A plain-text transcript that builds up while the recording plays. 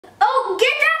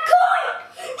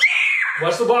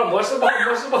Watch the bomb, watch the bomb,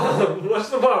 watch the bomb, watch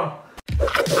the bomb.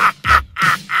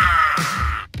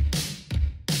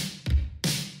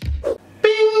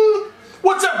 Bing!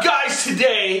 What's up, guys?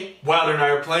 Today, Wilder and I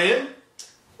are playing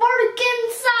Fork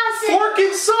and sausage. Fork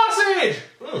and sausage!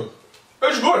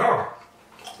 It's good, huh?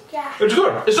 Yeah. It's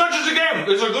good. It's not just a game,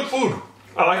 it's a good food.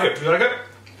 I like it. You like it?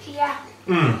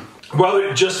 Yeah.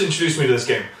 Wilder just introduced me to this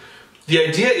game. The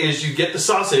idea is you get the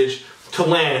sausage to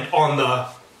land on the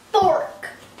Fork.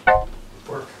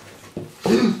 fork.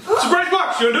 Surprise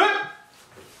box! You wanna do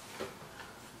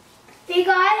it? You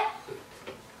got it?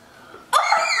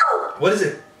 Oh! What is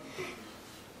it?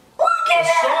 Look at A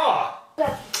straw!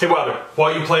 Hey Wilder,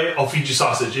 while you play, I'll feed you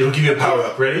sausage. It'll give you a power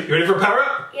up. Ready? You ready for a power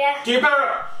up? Yeah. Give you a power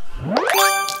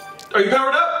up. Are you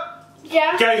powered up?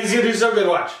 Yeah. Okay, he's gonna do so good.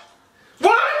 Watch.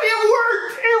 What? It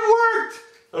worked! It worked!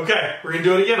 Okay, we're gonna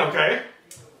do it again, okay?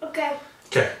 Okay.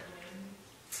 Okay.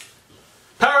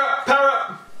 Power up, power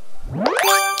up.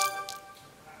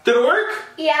 Did it work?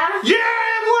 Yeah. Yeah,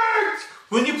 it worked!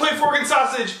 When you play fork and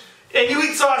sausage, and you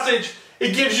eat sausage,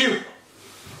 it gives you...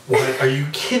 What? Are you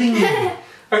kidding me?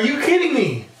 Are you kidding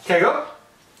me? Can I go?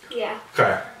 Yeah.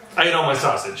 Okay. I ate all my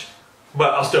sausage,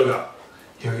 but I'll still go.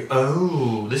 Here we go.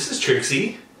 Oh, this is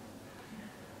tricksy.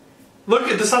 Look,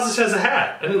 the sausage has a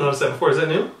hat. I didn't notice that before. Is that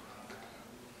new?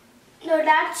 No,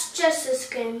 that's just a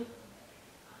skin.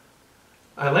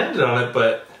 I landed on it,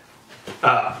 but...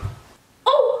 Oh!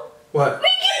 What?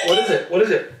 What is it? What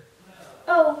is it?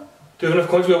 Oh. Do you have enough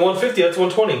coins? We have 150. That's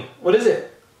 120. What is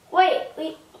it? Wait,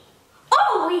 we...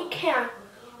 Oh, we can.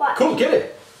 What? Cool, get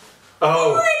it.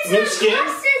 Oh, it's new a skin?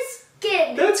 glasses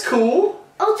skin. That's cool.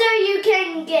 Also, you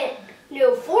can get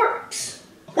new forks.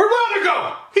 Where'd Wilder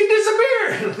go? He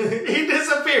disappeared. He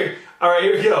disappeared. All right,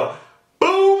 here we go.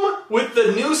 Boom, with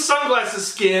the new sunglasses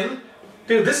skin.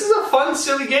 Dude, this is a fun,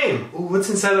 silly game. Ooh, what's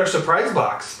inside our surprise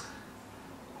box?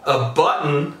 A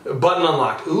button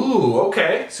unlocked. Ooh,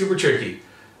 okay, super tricky.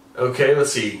 Okay,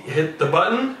 let's see. Hit the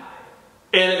button,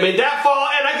 and it made that fall,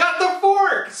 and I got the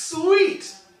fork.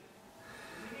 Sweet.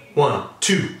 1,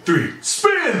 2, 3,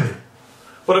 spin.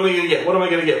 What am I gonna get? What am I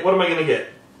gonna get? What am I gonna get?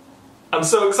 I'm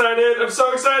so excited. I'm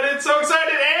so excited. So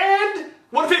excited. And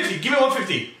 150. Give me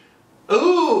 150.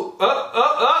 Ooh.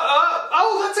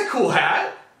 Oh, that's a cool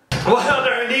hat. Wilder,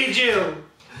 I need you.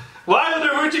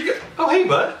 Wilder, where'd you go? Oh, hey,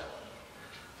 bud.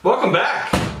 Welcome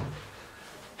back.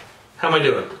 How am I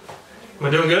doing? Am I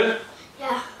doing good?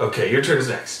 Yeah. Okay, your turn is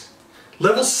next.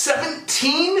 Level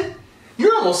 17?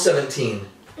 You're almost 17.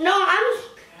 No, I'm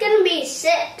gonna be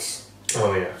 6.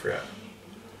 Oh, yeah, I forgot.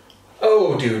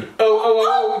 Oh, dude.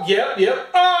 Oh, yep.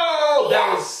 Oh,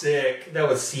 that was sick. That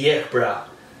was sick, bro.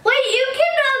 Wait, you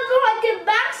can go like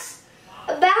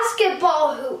a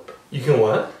basketball hoop. You can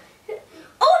what?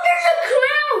 Oh, there's a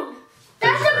crown.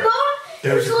 That's a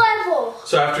bonus level.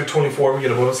 So after 24, we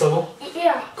get a bonus level?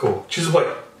 Yeah. Cool. Choose a plate.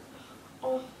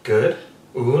 Oh. Good.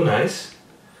 Ooh, nice.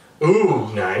 Ooh,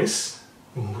 nice.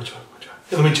 Ooh, which one?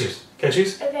 Here, let me choose. Can I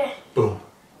choose? Okay. Boom.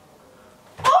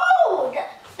 Oh,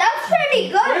 that's pretty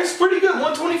good. That's pretty good.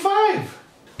 125.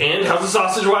 And how's the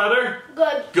sausage, Wilder?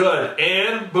 Good. Good.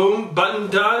 And boom, button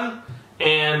done.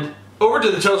 And over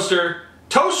to the toaster.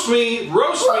 Toast me,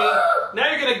 roast me. Now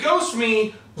you're gonna ghost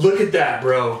me. Look at that,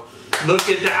 bro. Look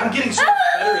at that. I'm getting so much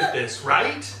better at this,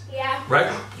 right? Yeah.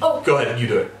 Right? Oh. Go ahead, you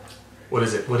do it. What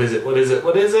is it? What is it? What is it?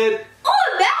 What is it? Oh,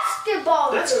 a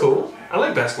basketball That's hoop. cool. I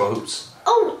like basketball hoops.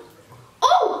 Oh.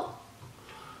 Oh.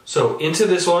 So into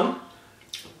this one,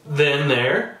 then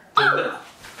there. Then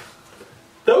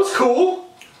that was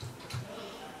cool.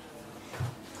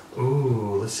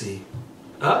 Ooh, let's see.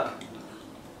 Up.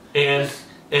 And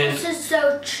This is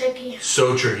so tricky.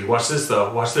 so tricky. Watch this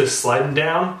though. Watch this. Sliding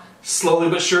down slowly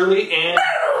but surely, and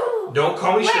don't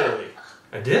call me Shirley.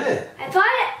 I did it. I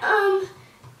thought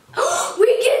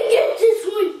we can get this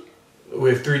one. We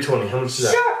have 320. How much is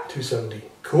that? Sharp. 270.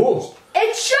 Cool.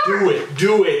 It's sharp. Do it.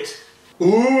 Do it.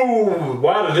 Ooh.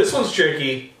 Wow, this one's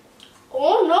tricky.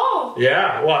 Oh no.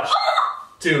 Yeah, watch.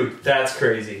 Dude, that's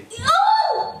crazy.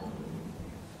 Oh.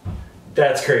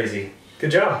 That's crazy.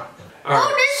 Good job. All Oh,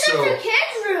 right, this is the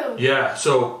kids' room. Yeah,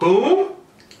 so boom,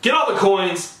 get all the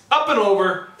coins, up and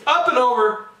over,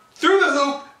 through the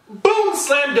hoop, boom,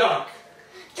 slam dunk.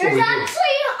 There's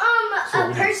actually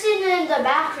a person in the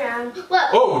background. Look.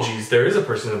 Oh geez, there is a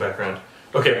person in the background.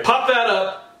 Okay, pop that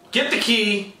up, get the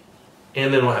key,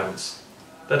 and then what happens?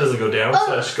 That doesn't go down,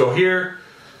 so that should go here.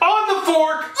 On the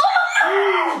fork!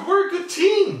 Oh, we're a good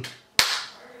team.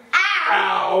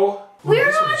 Ow. We're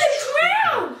on the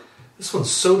ground. This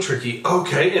one's so tricky.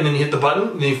 Okay, and then you hit the button,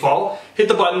 and then you fall. Hit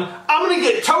the button. I'm gonna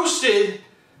get toasted,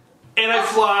 and I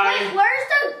fly. Wait,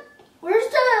 where's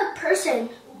the person?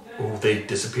 Oh, they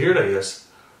disappeared, I guess.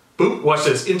 Boop, watch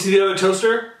this. Into the other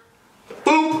toaster.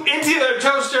 Boop, into the other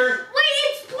toaster. Wait,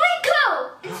 it's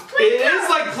Plinko. It's Plinko. It is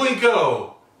like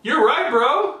Plinko. You're right,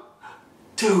 bro.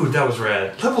 Dude, that was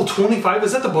rad. Level 25,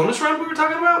 is that the bonus round we were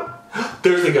talking about?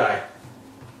 There's the guy.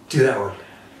 Do that one.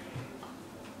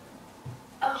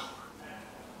 Oh.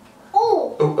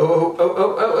 Oh, oh, oh, oh,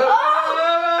 oh, oh,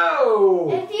 oh.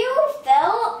 If you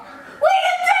fell... Wait,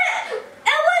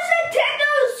 it was a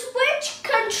Nintendo Switch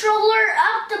controller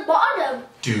at the bottom.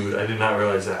 Dude, I did not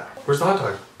realize that. Where's the hot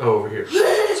dog? Oh, over here.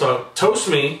 So, toast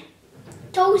me.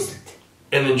 Toast.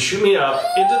 And then shoot me up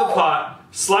into the pot.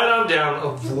 Slide on down.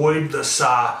 Avoid the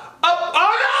saw. Oh,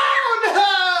 oh no!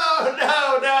 No!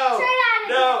 No, no!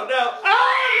 No, no!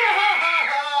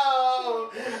 Oh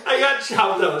no! I got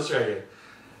chopped up. Let's try again.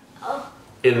 Oh.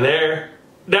 In there.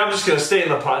 Now I'm just going to stay in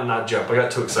the pot and not jump. I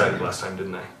got too excited last time,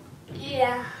 didn't I?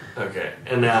 Yeah. Okay.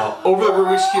 And now, over the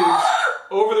Rubik's Cubes.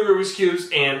 Over the Rubik's Cubes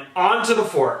and onto the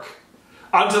fork.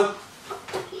 Onto...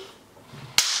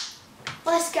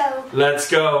 Let's go. Let's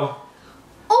go.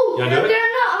 Oh, You and wanna do it?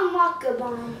 they're not unlock a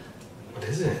bomb. What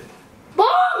is it?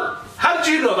 Bomb! How did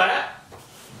you know that?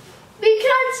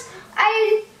 Because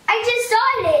I just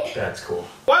saw it. That's cool.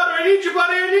 Wilder, I need you,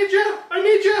 buddy. I need you. I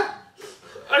need you.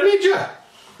 I need you.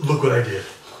 Look what I did.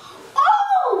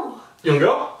 Oh! You wanna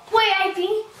go? Wait, I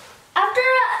think after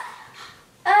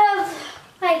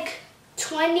like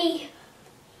 20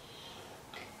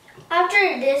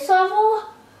 after this level,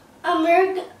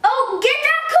 oh, get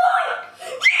that coin!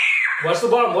 Watch the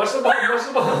bomb. Watch the bomb. Watch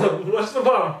the bomb. Watch the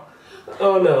bomb.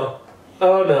 Oh no.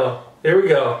 Oh no. Here we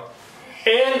go.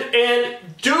 And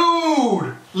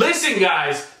dude, listen,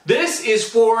 guys. This is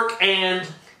Fork and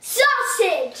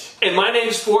Sausage. And my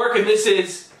name's Fork, and this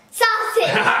is Sausage.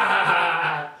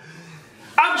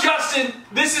 I'm Justin.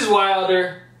 This is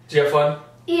Wilder. Did you have fun?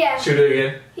 Yeah. Should we do it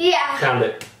again? Yeah. Found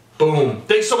it. Boom.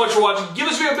 Thanks so much for watching. Give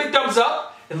us a big thumbs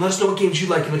up and let us know what games you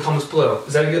like in the comments below.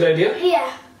 Is that a good idea?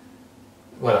 Yeah.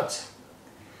 What else?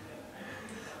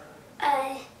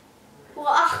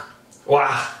 Wow.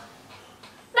 Wow.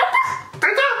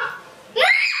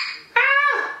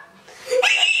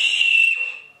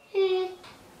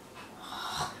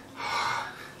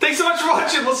 Thanks so much for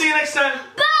watching. We'll see you next time.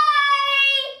 Bye.